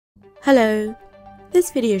Hello!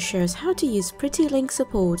 This video shows how to use Pretty Link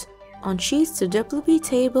support on Sheets to WP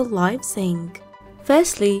Table Live Sync.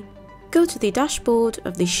 Firstly, go to the dashboard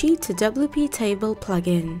of the Sheet to WP Table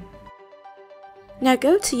plugin. Now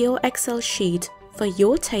go to your Excel sheet for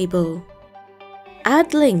your table.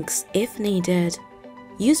 Add links if needed.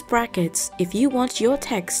 Use brackets if you want your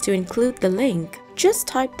text to include the link. Just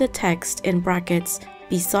type the text in brackets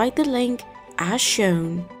beside the link as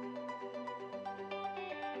shown.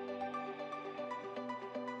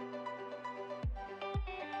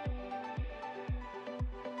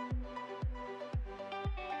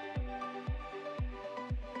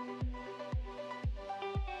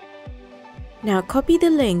 Now copy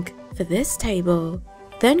the link for this table.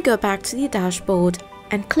 Then go back to the dashboard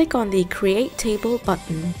and click on the Create Table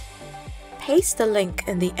button. Paste the link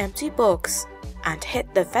in the empty box and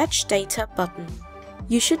hit the Fetch Data button.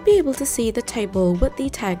 You should be able to see the table with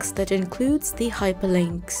the text that includes the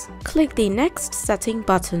hyperlinks. Click the Next Setting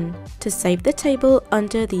button to save the table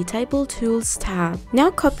under the Table Tools tab.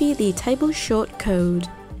 Now copy the table short code.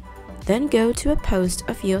 Then go to a post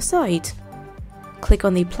of your site. Click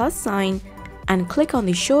on the plus sign and click on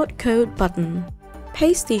the short code button.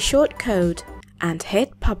 Paste the short code and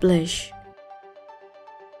hit Publish.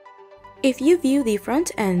 If you view the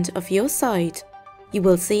front end of your site, you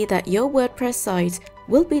will see that your WordPress site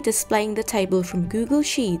will be displaying the table from Google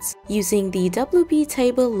Sheets using the WP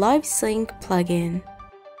Table Live Sync plugin.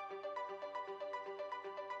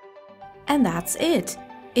 And that's it.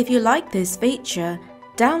 If you like this feature,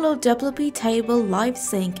 download WP Table Live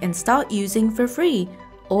Sync and start using for free,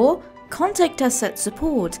 or contact us at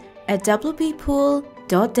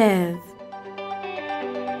support@wppool.dev.